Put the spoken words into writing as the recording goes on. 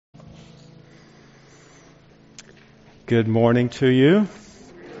Good morning to you.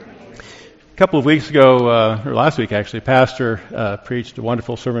 A couple of weeks ago, or last week actually, Pastor preached a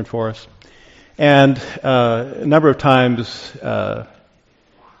wonderful sermon for us. And a number of times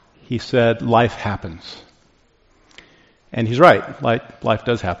he said, life happens. And he's right. Life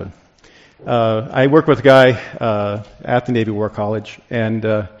does happen. I work with a guy at the Navy War College,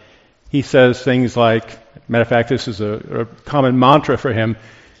 and he says things like, matter of fact, this is a common mantra for him,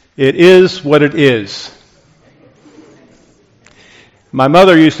 it is what it is. My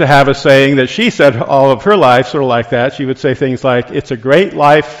mother used to have a saying that she said all of her life, sort of like that. She would say things like, it's a great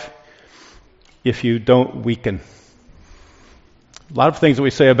life if you don't weaken. A lot of things that we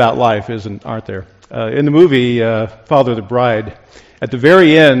say about life aren't there? In the movie Father of the Bride, at the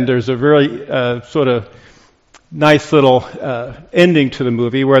very end, there's a very sort of nice little ending to the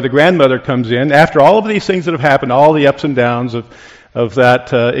movie where the grandmother comes in after all of these things that have happened, all the ups and downs of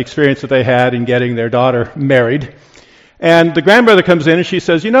that experience that they had in getting their daughter married. And the grandmother comes in and she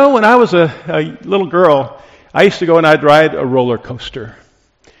says, when I was a little girl, I used to go and I'd ride a roller coaster.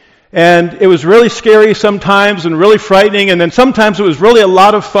 And it was really scary sometimes and really frightening, and then sometimes it was really a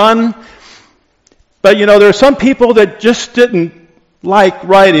lot of fun. But, there are some people that just didn't like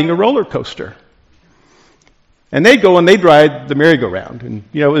riding a roller coaster. And they'd go and they'd ride the merry-go-round. And,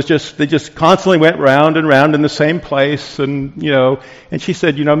 it was just, they just constantly went round and round in the same place. And, and she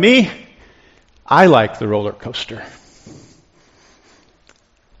said, me, I like the roller coaster.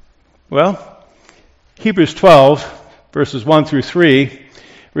 Well, Hebrews 12, verses 1 through 3,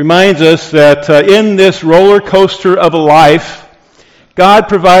 reminds us that in this roller coaster of a life, God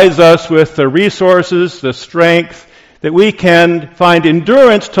provides us with the resources, the strength, that we can find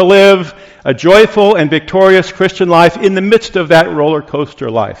endurance to live a joyful and victorious Christian life in the midst of that roller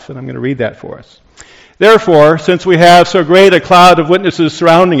coaster life. And I'm going to read that for us. Therefore, since we have so great a cloud of witnesses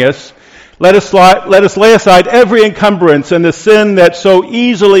surrounding us, let us lay aside every encumbrance and the sin that so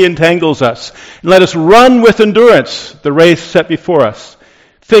easily entangles us. And let us run with endurance the race set before us,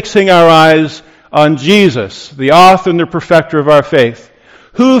 fixing our eyes on Jesus, the author and the perfecter of our faith,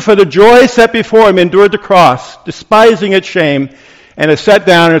 who for the joy set before him endured the cross, despising its shame, and is set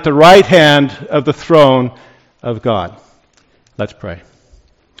down at the right hand of the throne of God. Let's pray.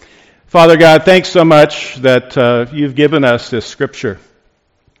 Father God, thanks so much that you've given us this scripture.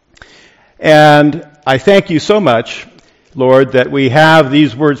 And I thank you so much, Lord, that we have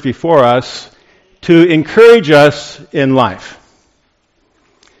these words before us to encourage us in life.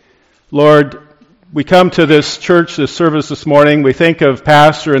 Lord, we come to this church, this service this morning. We think of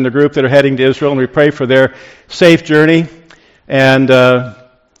Pastor and the group that are heading to Israel, and we pray for their safe journey and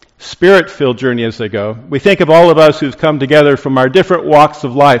spirit-filled journey as they go. We think of all of us who've come together from our different walks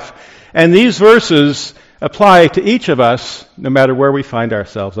of life. And these verses apply to each of us, no matter where we find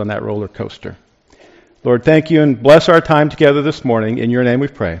ourselves on that roller coaster. Lord, thank you and bless our time together this morning. In your name we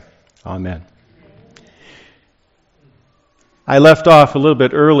pray. Amen. I left off a little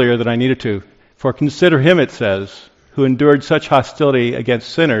bit earlier than I needed to. For consider him, it says, who endured such hostility against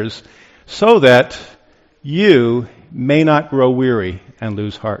sinners, so that you may not grow weary and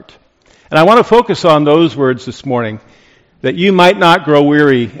lose heart. And I want to focus on those words this morning, that you might not grow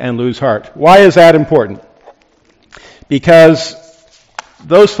weary and lose heart. Why is that important? Because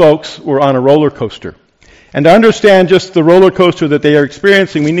those folks were on a roller coaster. And to understand just the roller coaster that they are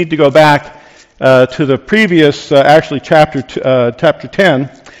experiencing, we need to go back to the previous, chapter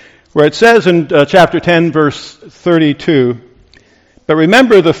 10, where it says in chapter 10, verse 32, but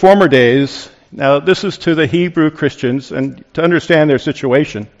remember the former days. Now, this is to the Hebrew Christians, and to understand their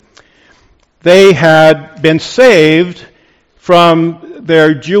situation. They had been saved from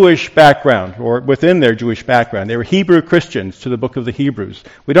their Jewish background, or within their Jewish background. They were Hebrew Christians to the book of the Hebrews.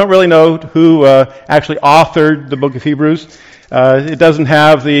 We don't really know who actually authored the book of Hebrews. It doesn't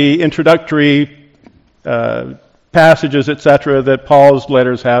have the introductory passages, etc., that Paul's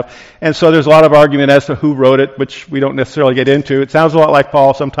letters have. And so there's a lot of argument as to who wrote it, which we don't necessarily get into. It sounds a lot like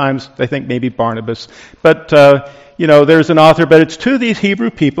Paul. Sometimes they think maybe Barnabas. But, there's an author, but it's to these Hebrew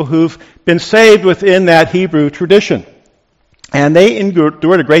people who've been saved within that Hebrew tradition. And they endured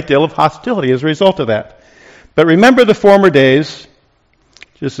a great deal of hostility as a result of that. But remember the former days,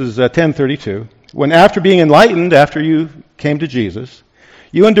 this is 10:32, when after being enlightened, after you came to Jesus,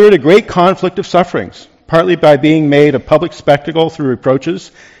 you endured a great conflict of sufferings, partly by being made a public spectacle through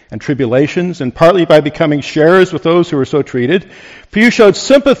reproaches and tribulations, and partly by becoming sharers with those who were so treated. For you showed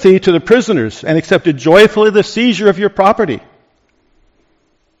sympathy to the prisoners and accepted joyfully the seizure of your property,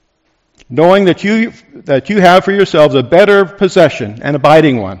 knowing that you have for yourselves a better possession, an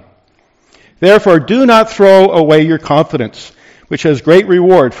abiding one. Therefore, do not throw away your confidence, which has great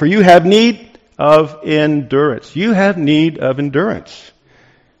reward, for you have need of endurance. You have need of endurance.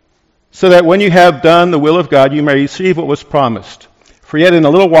 So that when you have done the will of God, you may receive what was promised. For yet in a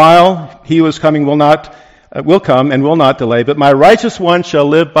little while, he who is coming will come and will not delay. But my righteous one shall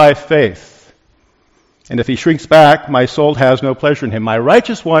live by faith. And if he shrinks back, my soul has no pleasure in him. My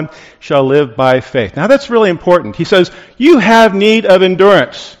righteous one shall live by faith. Now that's really important. He says, you have need of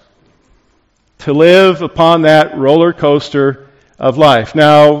endurance to live upon that roller coaster of life.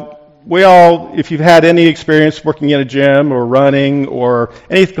 Now, we all, if you've had any experience working in a gym or running or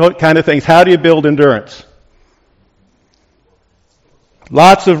any kind of things, how do you build endurance?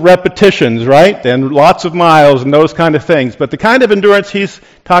 Lots of repetitions, right? And lots of miles and those kind of things. But the kind of endurance he's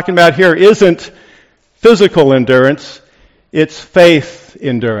talking about here isn't physical endurance, it's faith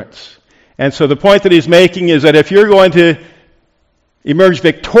endurance. And so the point that he's making is that if you're going to emerge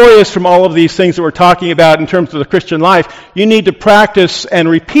victorious from all of these things that we're talking about in terms of the Christian life, you need to practice and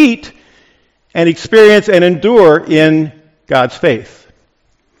repeat and experience and endure in God's faith.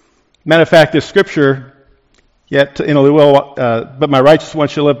 Matter of fact, this scripture, but my righteous one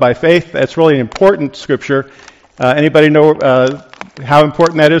shall live by faith, that's really an important scripture. Anybody know how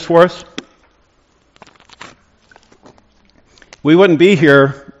important that is for us? We wouldn't be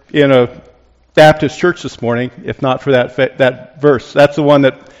here in a Baptist church this morning if not for that verse. That's the one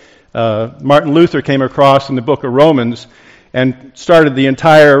that Martin Luther came across in the book of Romans and started the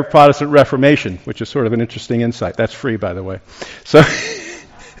entire Protestant Reformation, which is sort of an interesting insight. That's free, by the way. So,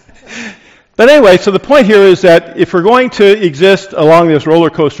 but anyway, so the point here is that if we're going to exist along this roller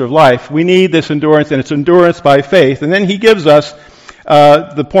coaster of life, we need this endurance, and it's endurance by faith. And then he gives us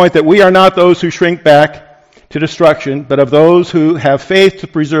the point that we are not those who shrink back to destruction, but of those who have faith to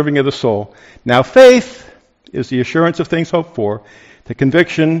preserving of the soul. Now faith is the assurance of things hoped for, the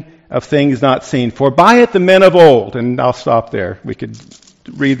conviction of things not seen. For by it the men of old, and I'll stop there. We could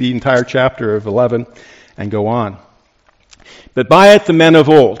read the entire chapter of 11 and go on. But by it the men of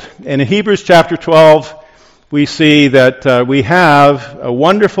old. And in Hebrews chapter 12, we see that we have a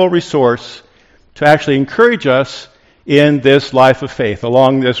wonderful resource to actually encourage us in this life of faith,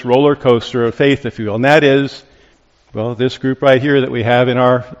 along this roller coaster of faith, if you will. And that is, well, this group right here that we have in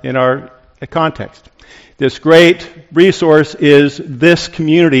our context. This great resource is this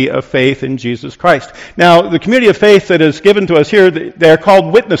community of faith in Jesus Christ. Now, the community of faith that is given to us here, they're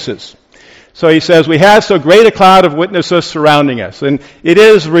called witnesses. So he says, we have so great a cloud of witnesses surrounding us. And it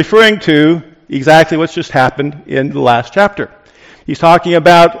is referring to exactly what's just happened in the last chapter. He's talking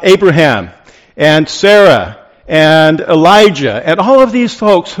about Abraham and Sarah and Elijah, and all of these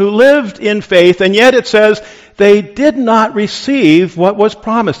folks who lived in faith, and yet it says they did not receive what was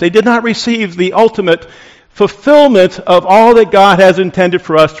promised. They did not receive the ultimate fulfillment of all that God has intended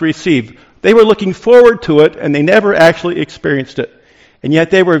for us to receive. They were looking forward to it, and they never actually experienced it. And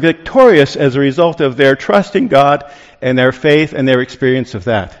yet they were victorious as a result of their trust in God and their faith and their experience of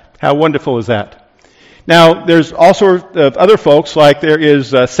that. How wonderful is that? Now, there's also other folks, like there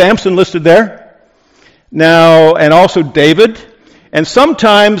is Samson listed there. Now, and also David. And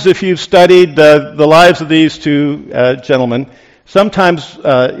sometimes, if you've studied the lives of these two gentlemen, sometimes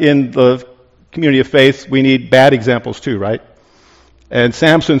in the community of faith, we need bad examples too, right? And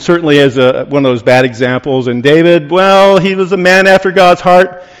Samson certainly is one of those bad examples. And David, well, he was a man after God's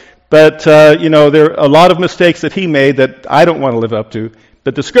heart. But, there are a lot of mistakes that he made that I don't want to live up to.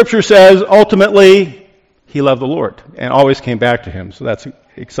 But the Scripture says, ultimately, he loved the Lord and always came back to him. So that's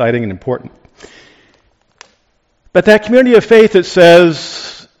exciting and important. But that community of faith, it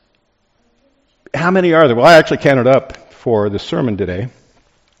says, how many are there? Well, I actually counted up for the sermon today.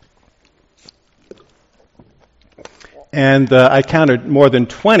 And I counted more than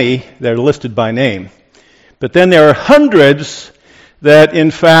 20 that are listed by name. But then there are hundreds that, in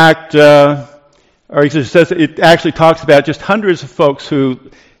fact, it actually talks about just hundreds of folks who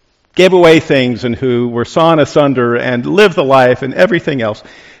gave away things and who were sawn asunder and lived the life and everything else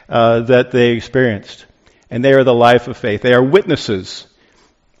that they experienced. And they are the life of faith. They are witnesses.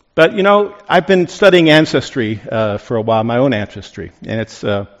 But, I've been studying ancestry for a while, my own ancestry. And it's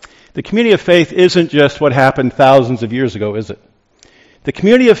the community of faith isn't just what happened thousands of years ago, is it? The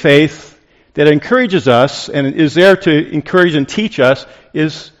community of faith that encourages us and is there to encourage and teach us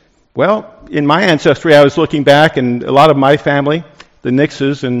is, well, in my ancestry, I was looking back, and a lot of my family, the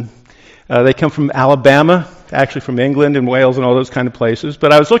Nixes, and they come from Alabama, actually from England and Wales and all those kind of places.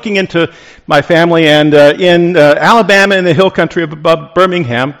 But I was looking into my family, and in Alabama, in the hill country above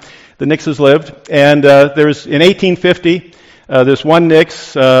Birmingham, the Nixes lived. And there's in 1850, this one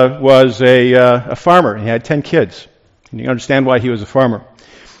Nix was a farmer. He had 10 kids. And you understand why he was a farmer.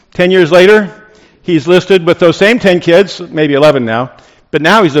 10 years later, he's listed with those same 10 kids, maybe 11 now, but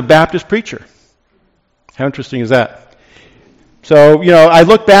now he's a Baptist preacher. How interesting is that? So, I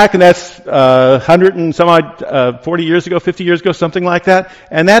look back, and that's 100 and some odd, 40 years ago, 50 years ago, something like that,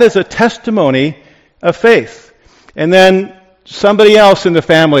 and that is a testimony of faith. And then somebody else in the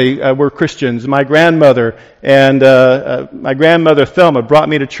family were Christians. My grandmother and my grandmother Thelma brought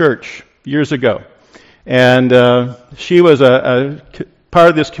me to church years ago. And she was a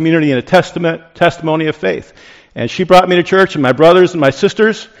part of this community and a testimony of faith. And she brought me to church, and my brothers and my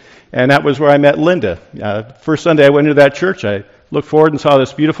sisters, and that was where I met Linda. First Sunday I went into that church, I looked forward and saw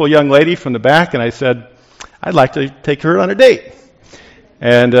this beautiful young lady from the back, and I said, I'd like to take her on a date.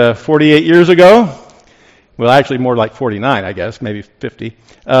 And 48 years ago, well, actually more like 49, I guess, maybe 50,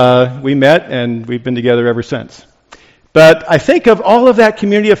 we met, and we've been together ever since. But I think of all of that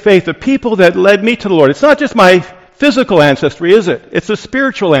community of faith, the people that led me to the Lord. It's not just my physical ancestry, is it? It's a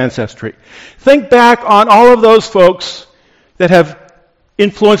spiritual ancestry. Think back on all of those folks that have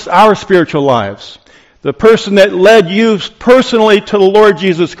influenced our spiritual lives. The person that led you personally to the Lord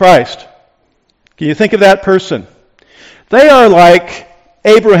Jesus Christ. Can you think of that person? They are like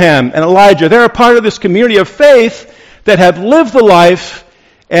Abraham and Elijah. They're a part of this community of faith that have lived the life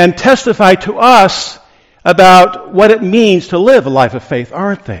and testify to us about what it means to live a life of faith,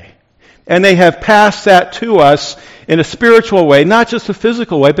 aren't they? And they have passed that to us in a spiritual way, not just a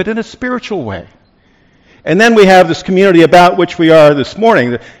physical way, but in a spiritual way. And then we have this community about which we are this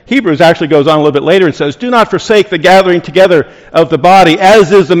morning. The Hebrews actually goes on a little bit later and says, do not forsake the gathering together of the body,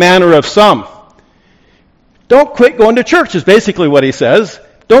 as is the manner of some. Don't quit going to church is basically what he says.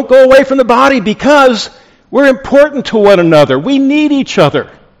 Don't go away from the body, because we're important to one another. We need each other.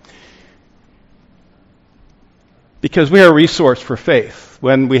 Because we are a resource for faith.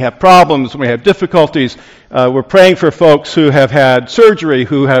 When we have problems, when we have difficulties, we're praying for folks who have had surgery,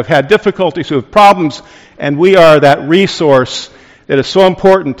 who have had difficulties, who have problems, and we are that resource that is so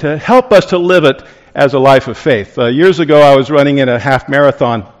important to help us to live it as a life of faith. Years ago, I was running in a half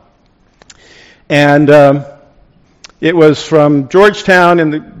marathon, and it was from Georgetown in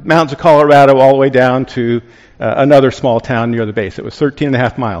the mountains of Colorado all the way down to another small town near the base. It was 13 and a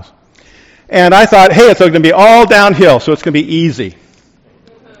half miles. And I thought, hey, it's going to be all downhill, so it's going to be easy.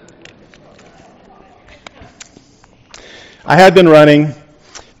 I had been running,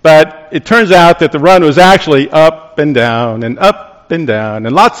 but it turns out that the run was actually up and down and up and down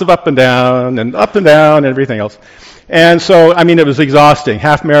and lots of up and down and up and down and everything else. And so, it was exhausting.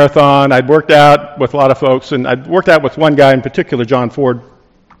 Half marathon. I'd worked out with a lot of folks, and I'd worked out with one guy in particular, John Ford.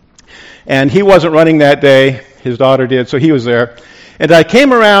 And he wasn't running that day. His daughter did, so he was there. And I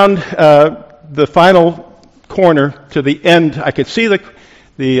came around the final corner to the end. I could see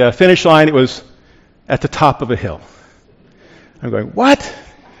the finish line. It was at the top of a hill. I'm going, what?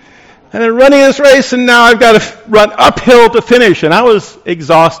 And I'm running this race, and now I've got to run uphill to finish. And I was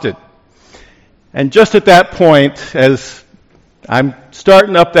exhausted. And just at that point, as I'm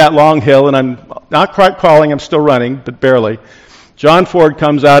starting up that long hill, and I'm not quite crawling, I'm still running, but barely, John Ford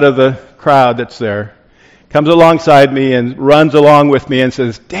comes out of the crowd that's there, comes alongside me and runs along with me and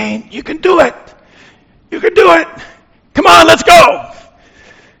says, Dane, you can do it. You can do it. Come on, let's go.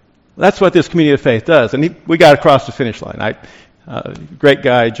 That's what this community of faith does. And we got across the finish line. Great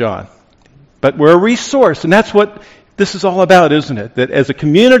guy, John. But we're a resource, and that's what this is all about, isn't it? That as a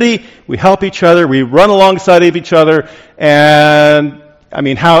community, we help each other, we run alongside of each other, and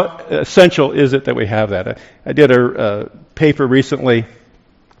how essential is it that we have that? I did a paper recently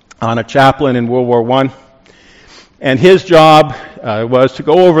on a chaplain in World War I, and his job was to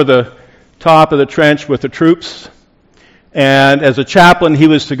go over the top of the trench with the troops, and as a chaplain, he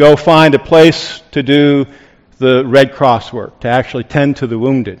was to go find a place to do the Red Cross work, to actually tend to the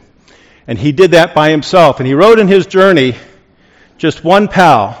wounded. And he did that by himself. And he wrote in his journey, just one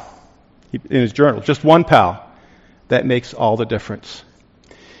pal, in his journal, just one pal, that makes all the difference.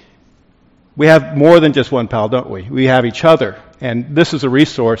 We have more than just one pal, don't we? We have each other. And this is a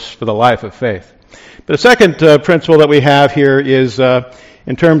resource for the life of faith. But the second principle that we have here is,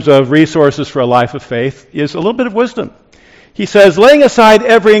 in terms of resources for a life of faith, is a little bit of wisdom. He says, laying aside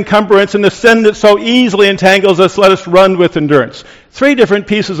every encumbrance and the sin that so easily entangles us, let us run with endurance. 3 different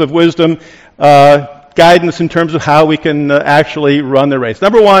pieces of wisdom, guidance in terms of how we can actually run the race.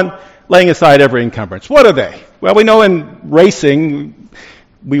 Number 1, laying aside every encumbrance. What are they? Well, we know in racing,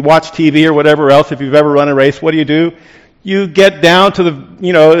 we watch TV or whatever else. If you've ever run a race, what do? You get down to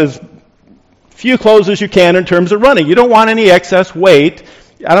the, as few clothes as you can in terms of running. You don't want any excess weight.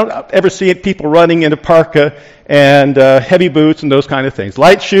 I don't ever see people running in a parka and heavy boots and those kind of things.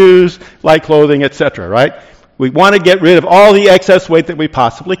 Light shoes, light clothing, etc., right? We want to get rid of all the excess weight that we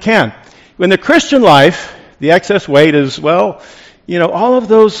possibly can. In the Christian life, the excess weight is, all of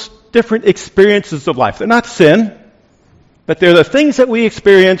those different experiences of life. They're not sin, but they're the things that we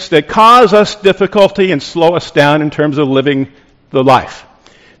experience that cause us difficulty and slow us down in terms of living the life,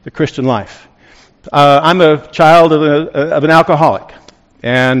 the Christian life. I'm a child of an alcoholic,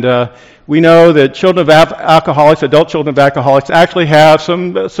 and we know that children of alcoholics, adult children of alcoholics, actually have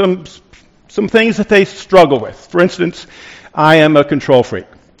some things that they struggle with. For instance, I am a control freak.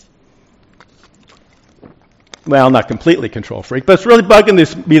 Well, not completely control freak, but it's really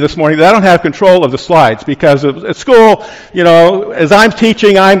bugging me this morning that I don't have control of the slides because at school, as I'm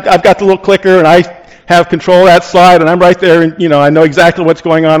teaching, I've got the little clicker and I have control of that slide and I'm right there and, I know exactly what's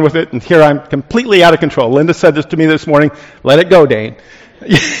going on with it, and here I'm completely out of control. Linda said this to me this morning, let it go, Dane.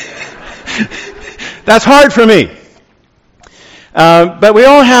 That's hard for me. But we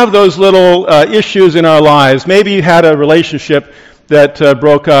all have those little issues in our lives. Maybe you had a relationship that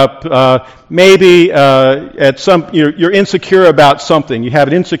broke up. Maybe you're insecure about something. You have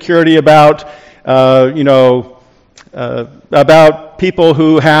an insecurity about people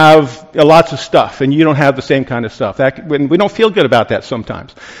who have lots of stuff, and you don't have the same kind of stuff. We don't feel good about that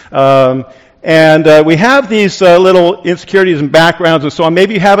sometimes. And we have these little insecurities and backgrounds and so on.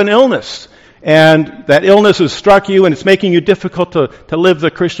 Maybe you have an illness, and that illness has struck you, and it's making you difficult to live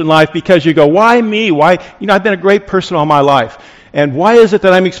the Christian life because you go, why me? Why? I've been a great person all my life. And why is it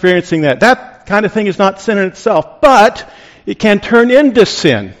that I'm experiencing that? That kind of thing is not sin in itself, but it can turn into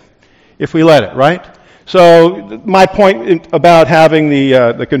sin if we let it, right? So my point about having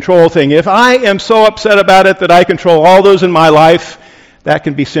the control thing, if I am so upset about it that I control all those in my life, that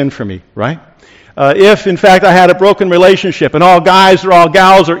can be sin for me, right? If, in fact, I had a broken relationship and all guys or all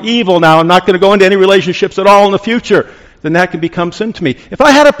gals are evil now, I'm not going to go into any relationships at all in the future, then that can become sin to me. If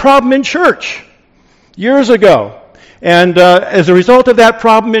I had a problem in church years ago, and as a result of that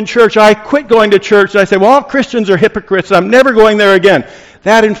problem in church, I quit going to church, and I say, well, all Christians are hypocrites, I'm never going there again.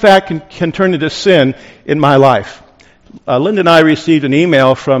 That, in fact, can turn into sin in my life. Linda and I received an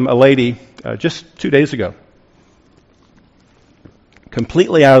email from a lady just 2 days ago.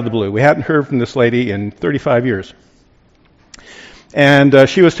 Completely out of the blue. We hadn't heard from this lady in 35 years. And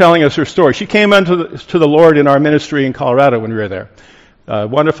she was telling us her story. She came unto the Lord in our ministry in Colorado when we were there.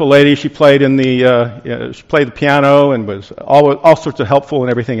 Wonderful lady. She played she played the piano and was all sorts of helpful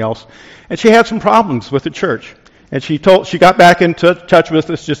and everything else. And she had some problems with the church. And she got back in touch with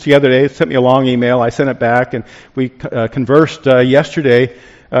us just the other day. Sent me a long email. I sent it back, and we conversed yesterday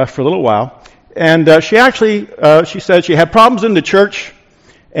for a little while. And she said she had problems in the church,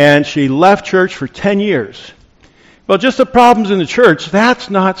 and she left church for 10 years. Well, just the problems in the church, that's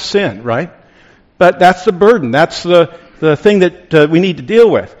not sin, right? But that's the burden. That's the thing that we need to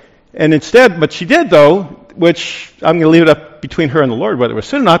deal with. And instead, what she did, though, which I'm going to leave it up between her and the Lord whether it was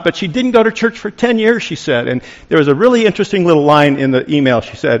sin or not, but she didn't go to church for 10 years, she said. And there was a really interesting little line in the email,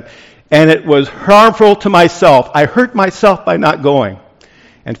 she said, and it was harmful to myself. I hurt myself by not going.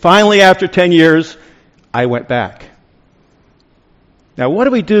 And finally, after 10 years, I went back. Now, what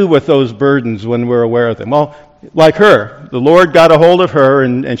do we do with those burdens when we're aware of them? Well, like her, the Lord got a hold of her,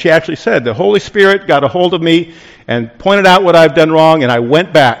 and she actually said, the Holy Spirit got a hold of me and pointed out what I've done wrong, and I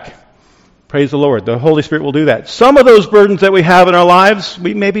went back. Praise the Lord. The Holy Spirit will do that. Some of those burdens that we have in our lives,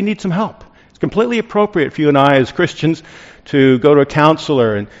 we maybe need some help. It's completely appropriate for you and I as Christians to go to a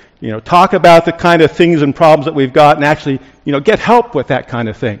counselor and talk about the kind of things and problems that we've got and actually get help with that kind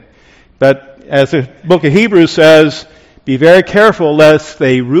of thing. But as the book of Hebrews says, be very careful lest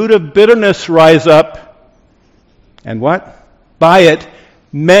a root of bitterness rise up, and what? By it,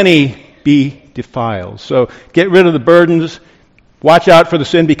 many be defiled. So get rid of the burdens, watch out for the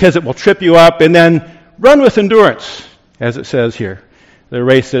sin because it will trip you up, and then run with endurance, as it says here, the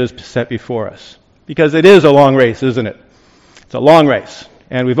race that is set before us. Because it is a long race, isn't it? It's a long race.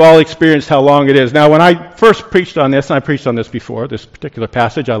 And we've all experienced how long it is. Now, when I first preached on this, and I preached on this before, this particular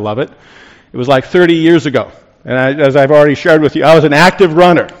passage, I love it. It was like 30 years ago. And as I've already shared with you, I was an active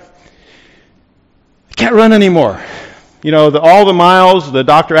runner. I can't run anymore. All the miles, the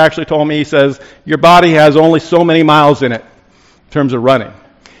doctor actually told me, he says, your body has only so many miles in it in terms of running,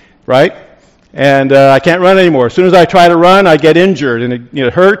 right? And I can't run anymore. As soon as I try to run, I get injured, and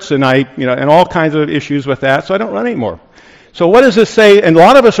it hurts, and and all kinds of issues with that, so I don't run anymore. So what does this say? And a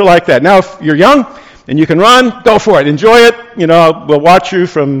lot of us are like that. Now, if you're young and you can run, go for it. Enjoy it. We'll watch you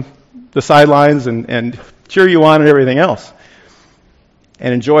from the sidelines and cheer you on and everything else.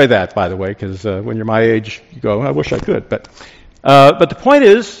 And enjoy that, by the way, because when you're my age, you go, I wish I could. But the point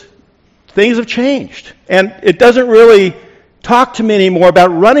is, things have changed. And it doesn't really talk to me anymore about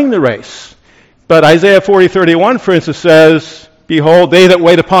running the race. But Isaiah 40:31, for instance, says, Behold, they that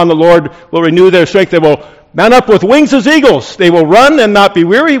wait upon the Lord will renew their strength. They will mount up with wings as eagles. They will run and not be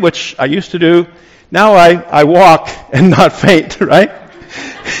weary, which I used to do. Now I walk and not faint, right?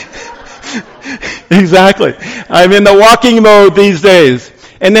 Exactly. I'm in the walking mode these days.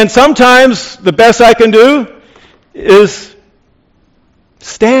 And then sometimes the best I can do is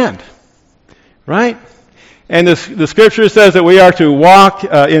stand, right? And the scripture says that we are to walk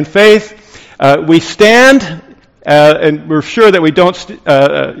in faith. We stand, and we're sure that we don't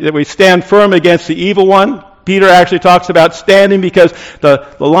that we stand firm against the evil one. Peter actually talks about standing because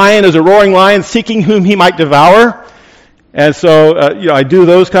the lion is a roaring lion seeking whom he might devour. And so, I do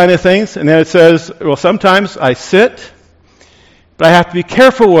those kind of things. And then it says, well, sometimes I sit, but I have to be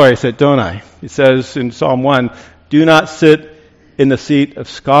careful where I sit, don't I? It says in Psalm 1, do not sit in the seat of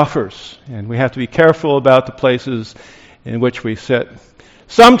scoffers. And we have to be careful about the places in which we sit.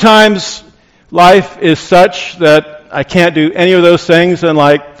 Sometimes life is such that I can't do any of those things. And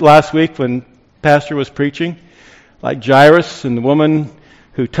like last week when Pastor was preaching, like Jairus and the woman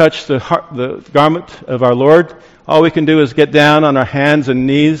who touched the garment of our Lord, all we can do is get down on our hands and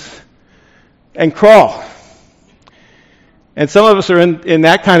knees and crawl. And some of us are in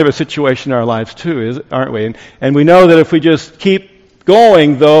that kind of a situation in our lives too, aren't we? And we know that if we just keep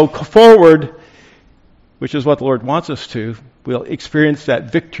going, though, forward, which is what the Lord wants us to, we'll experience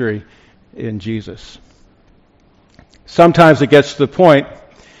that victory in Jesus. Sometimes it gets to the point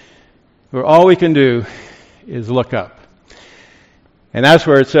where all we can do is look up. And that's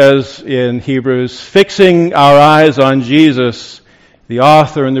where it says in Hebrews, fixing our eyes on Jesus, the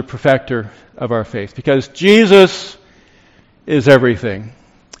author and the perfecter of our faith. Because Jesus is everything.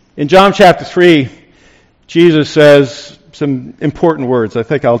 In John chapter 3, Jesus says some important words. I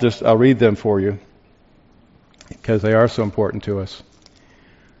think I'll read them for you because they are so important to us.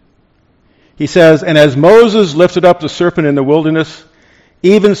 He says, and as Moses lifted up the serpent in the wilderness,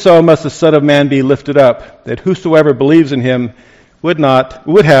 even so must the Son of Man be lifted up, that whosoever believes in him would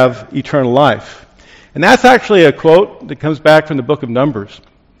have eternal life. And that's actually a quote that comes back from the book of Numbers.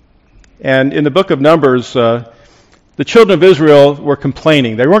 And in the book of Numbers, the children of Israel were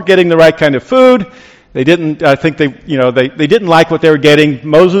complaining. They weren't getting the right kind of food. They didn't, they didn't like what they were getting.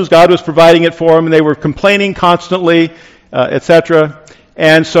 God was providing it for them, and they were complaining constantly, etc.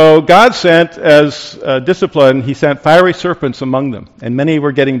 And so God sent, as discipline, he sent fiery serpents among them, and many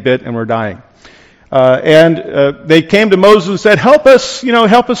were getting bit and were dying. And they came to Moses and said, help us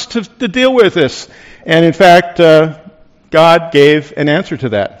to deal with this. And in fact, God gave an answer to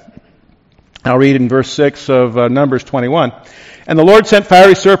that. I'll read in verse 6 of Numbers 21. And the Lord sent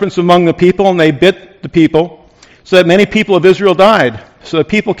fiery serpents among the people, and they bit the people, so that many people of Israel died. So the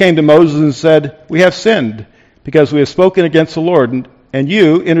people came to Moses and said, we have sinned, because we have spoken against the Lord, and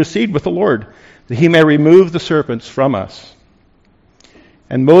you intercede with the Lord, that he may remove the serpents from us.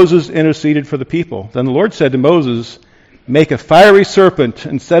 And Moses interceded for the people. Then the Lord said to Moses, make a fiery serpent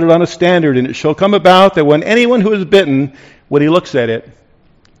and set it on a standard, and it shall come about that when anyone who is bitten, when he looks at it,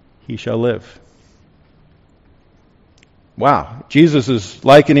 he shall live. Wow. Jesus is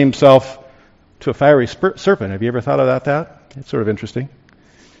likening himself to a fiery serpent. Have you ever thought about that? It's sort of interesting.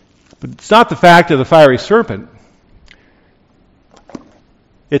 But it's not the fact of the fiery serpent.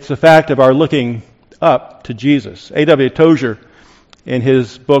 It's the fact of our looking up to Jesus. A.W. Tozer, in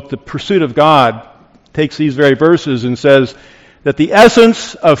his book, The Pursuit of God, takes these very verses and says that the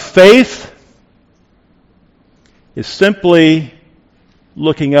essence of faith is simply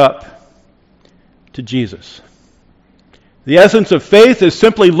looking up to Jesus. The essence of faith is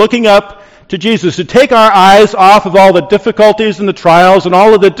simply looking up to Jesus, to take our eyes off of all the difficulties and the trials and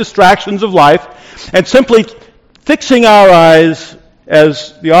all of the distractions of life, and simply fixing our eyes,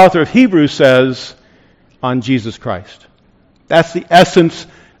 as the author of Hebrews says, on Jesus Christ. That's the essence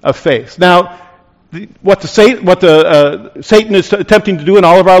of faith. Now, what Satan is attempting to do in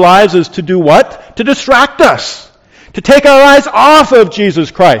all of our lives is to do what? To distract us. To take our eyes off of Jesus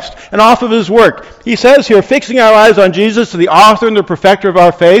Christ and off of his work. He says here, fixing our eyes on Jesus, the author and the perfecter of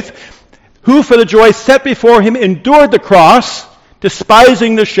our faith, who for the joy set before him endured the cross,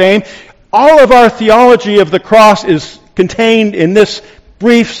 despising the shame. All of our theology of the cross is contained in this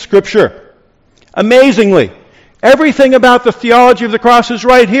brief scripture. Amazingly, everything about the theology of the cross is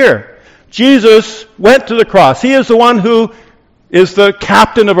right here. Jesus went to the cross. He is the one who is the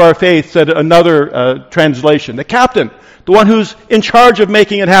captain of our faith, said another translation. The captain, the one who's in charge of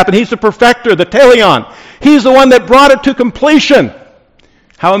making it happen. He's the perfecter, the teleon. He's the one that brought it to completion.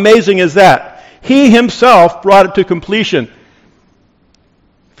 How amazing is that? He himself brought it to completion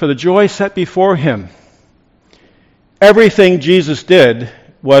for the joy set before him. Everything Jesus did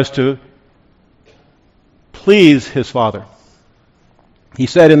was to please his Father. He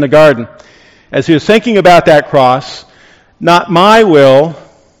said in the garden, as he was thinking about that cross, not my will,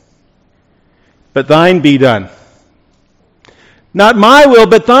 but thine be done. Not my will,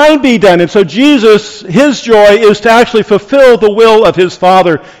 but thine be done. And so Jesus, his joy is to actually fulfill the will of his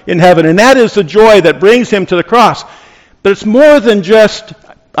Father in heaven. And that is the joy that brings him to the cross. But it's more than just,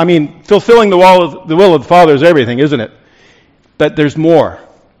 fulfilling the will of the Father is everything, isn't it? But there's more.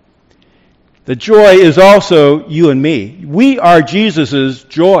 The joy is also you and me. We are Jesus'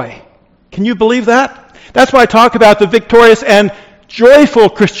 joy. Can you believe that? That's why I talk about the victorious and joyful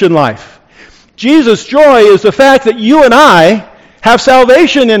Christian life. Jesus' joy is the fact that you and I have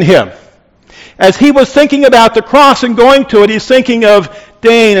salvation in him. As he was thinking about the cross and going to it, he's thinking of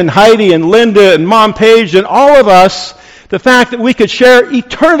Dane and Heidi and Linda and Mom Page and all of us, the fact that we could share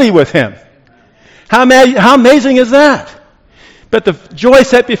eternity with him. How amazing is that? But the joy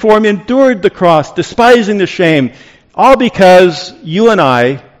set before him endured the cross, despising the shame, all because you and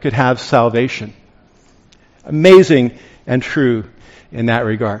I could have salvation. Amazing and true in that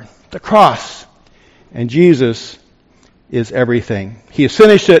regard. The cross and Jesus is everything. He has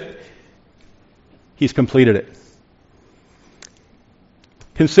finished it. He's completed it.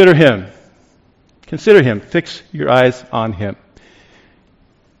 Consider him. Consider him. Fix your eyes on him.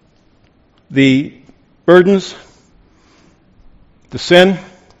 The burdens, the sin,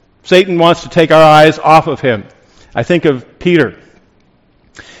 Satan wants to take our eyes off of him. I think of Peter.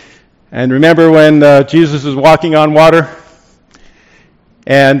 And remember when Jesus is walking on water?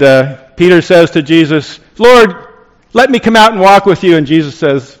 And Peter says to Jesus, Lord, let me come out and walk with you. And Jesus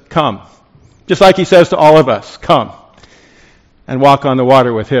says, come. Just like he says to all of us, come and walk on the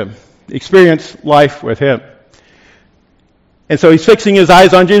water with him. Experience life with him. And so he's fixing his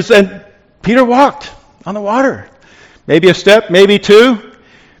eyes on Jesus, and Peter walked on the water. Maybe a step, maybe two.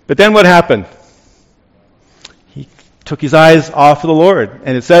 But then what happened? He took his eyes off of the Lord.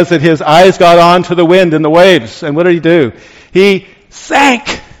 And it says that his eyes got on to the wind and the waves. And what did he do? He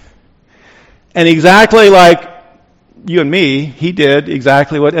sank. And exactly like you and me, he did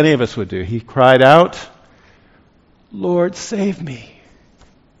exactly what any of us would do. He cried out, Lord, save me.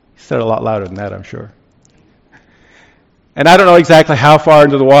 He said it a lot louder than that, I'm sure. And I don't know exactly how far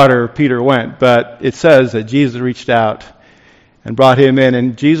into the water Peter went, but it says that Jesus reached out and brought him in.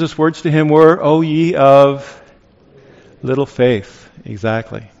 And Jesus' words to him were, O ye of little faith.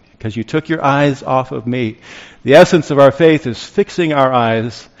 Exactly. Because you took your eyes off of me. The essence of our faith is fixing our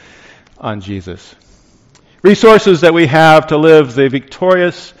eyes on Jesus. Resources that we have to live the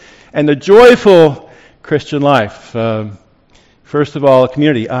victorious and the joyful Christian life. First of all,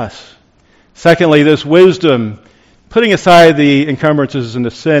 community, us. Secondly, this wisdom, putting aside the encumbrances and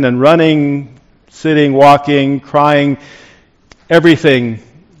the sin and running, sitting, walking, crying, everything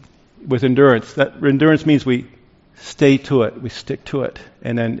with endurance. That endurance means we stay to it, we stick to it.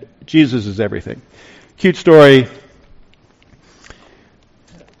 And then Jesus is everything. Cute story.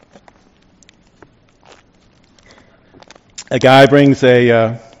 A guy brings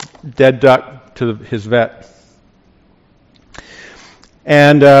a dead duck to his vet.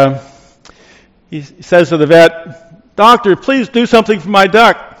 And he says to the vet, Doctor, please do something for my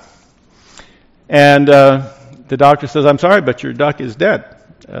duck. And the doctor says, I'm sorry, but your duck is dead.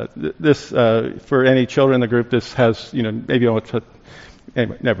 This, for any children in the group, this has, maybe you want to...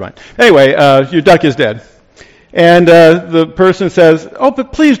 Anyway, never mind. Anyway, your duck is dead. And the person says, oh,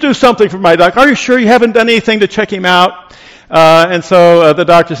 but please do something for my duck. Are you sure you haven't done anything to check him out? And so the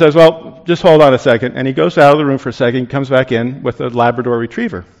doctor says, well, just hold on a second. And he goes out of the room for a second, comes back in with a Labrador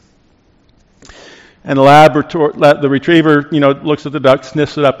retriever. And the retriever, looks at the duck,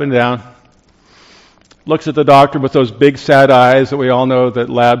 sniffs it up and down, looks at the doctor with those big sad eyes that we all know that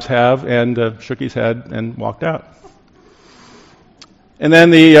labs have, and shook his head and walked out. And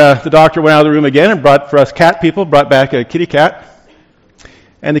then the doctor went out of the room again and brought back a kitty cat.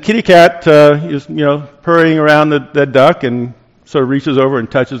 And the kitty cat is, purring around the duck and sort of reaches over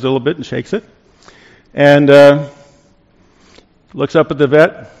and touches it a little bit and shakes it. And looks up at the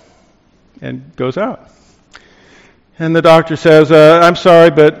vet and goes out. And the doctor says, I'm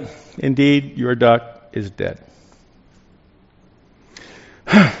sorry, but indeed your duck is dead.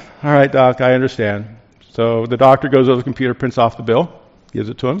 All right, Doc, I understand. So the doctor goes over to the computer, prints off the bill, gives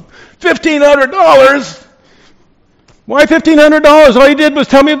it to him. $1,500! Why $1,500? All you did was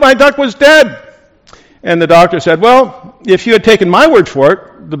tell me my duck was dead. And the doctor said, well, if you had taken my word for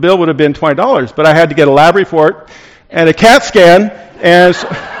it, the bill would have been $20. But I had to get a lab report and a CAT scan. And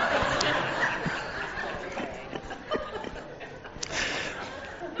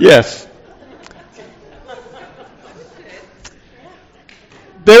yes.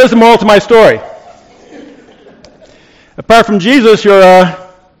 There's the moral to my story. Apart from Jesus, you're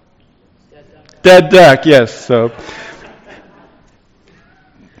a dead duck, yes. So,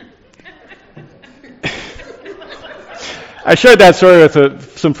 I shared that story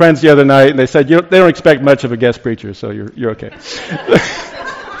with some friends the other night, and they said they don't expect much of a guest preacher, so you're okay.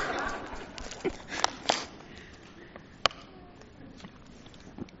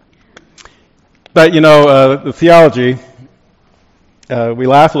 But the theology, we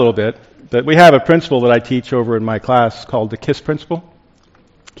laugh a little bit, but we have a principle that I teach over in my class called the KISS principle.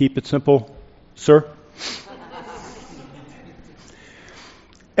 Keep it simple, sir.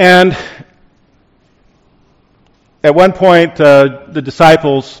 And at one point, the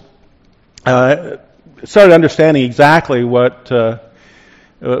disciples started understanding exactly what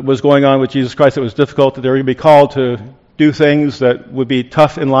was going on with Jesus Christ. It was difficult, that they were going to be called to do things that would be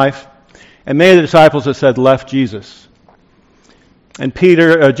tough in life. And many of the disciples, it said, left Jesus. And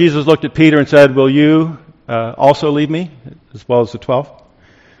Jesus looked at Peter and said, will you also leave me, as well as the 12?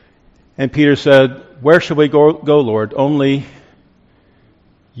 And Peter said, where shall we go, Lord? Only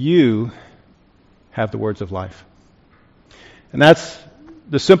you have the words of life. And that's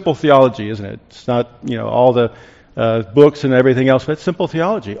the simple theology, isn't it? It's not, all the books and everything else, but it's simple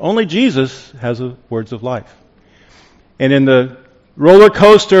theology. Only Jesus has the words of life. And in the roller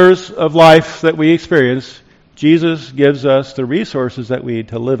coasters of life that we experience, Jesus gives us the resources that we need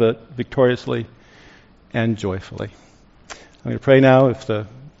to live it victoriously and joyfully. I'm going to pray now if the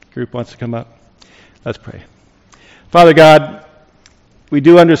group wants to come up. Let's pray. Father God, we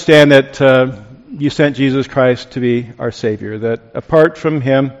do understand that you sent Jesus Christ to be our Savior, that apart from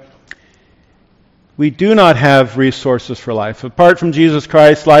Him, we do not have resources for life. Apart from Jesus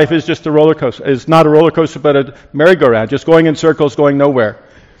Christ, life is just a roller coaster. It's not a roller coaster, but a merry-go-round, just going in circles, going nowhere.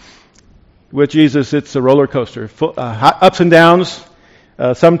 With Jesus, it's a roller coaster. Ups and downs,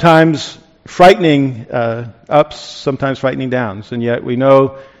 sometimes frightening ups, sometimes frightening downs. And yet we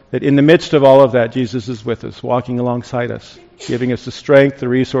know that in the midst of all of that, Jesus is with us, walking alongside us, giving us the strength, the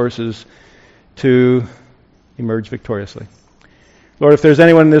resources to emerge victoriously. Lord, if there's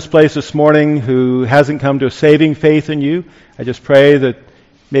anyone in this place this morning who hasn't come to a saving faith in you, I just pray that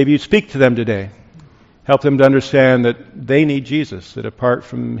maybe you speak to them today. Help them to understand that they need Jesus, that apart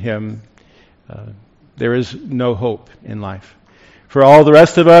from Him, there is no hope in life. For all the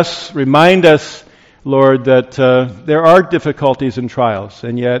rest of us, remind us, Lord, that there are difficulties and trials,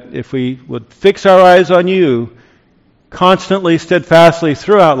 and yet if we would fix our eyes on you constantly, steadfastly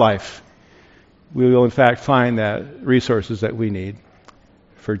throughout life, we will in fact find that resources that we need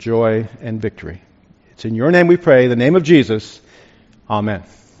for joy and victory. It's in your name we pray, the name of Jesus. Amen.